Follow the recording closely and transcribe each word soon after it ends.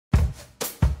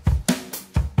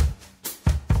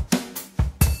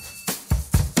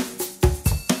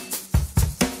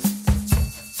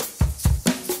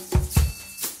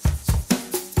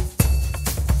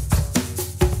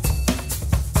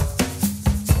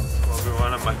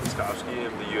I'm Mintskovsky.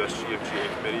 I'm the USG of GA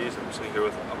committees. I'm sitting here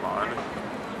with Aman.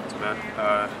 It's Aman.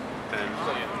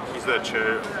 And he's the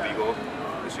chair of legal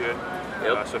this year.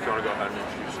 Yep. So if you want to go ahead and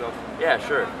introduce yourself. Yeah,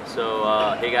 sure.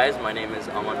 So, hey guys, my name is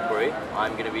Aman Puri.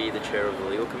 I'm going to be the chair of the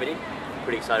legal committee.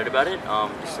 Pretty excited about it.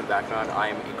 Just some background,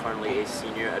 I'm currently a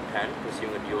senior at Penn,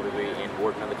 pursuing a dual degree in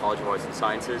working at the College of Arts and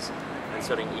Sciences and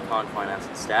studying econ, finance,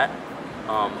 and stat.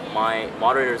 My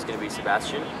moderator is going to be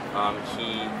Sebastian.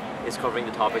 He is covering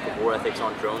the topic of war ethics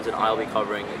on drones, and I'll be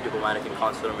covering diplomatic and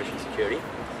consular mission security.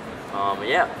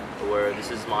 This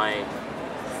is my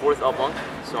fourth up month,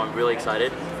 so I'm really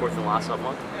excited. Fourth and last up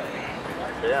month.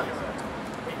 So yeah.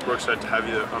 We're excited to have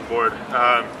you on board.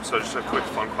 So just a quick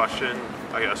fun question.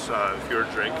 I guess if you were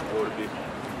to drink, what would it be?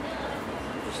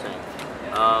 Interesting.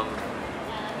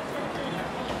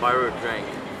 If I were to drink,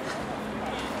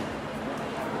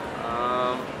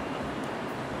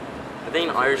 I think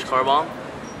an Irish car bomb,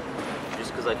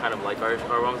 just because I kind of like Irish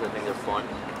car bombs. I think they're fun,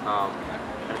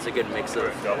 and it's a good mix of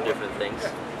different things.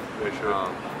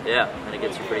 Yeah, and it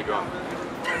gets you pretty drunk.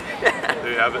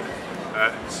 There you have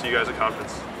it. See you guys at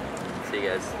conference. See you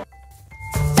guys.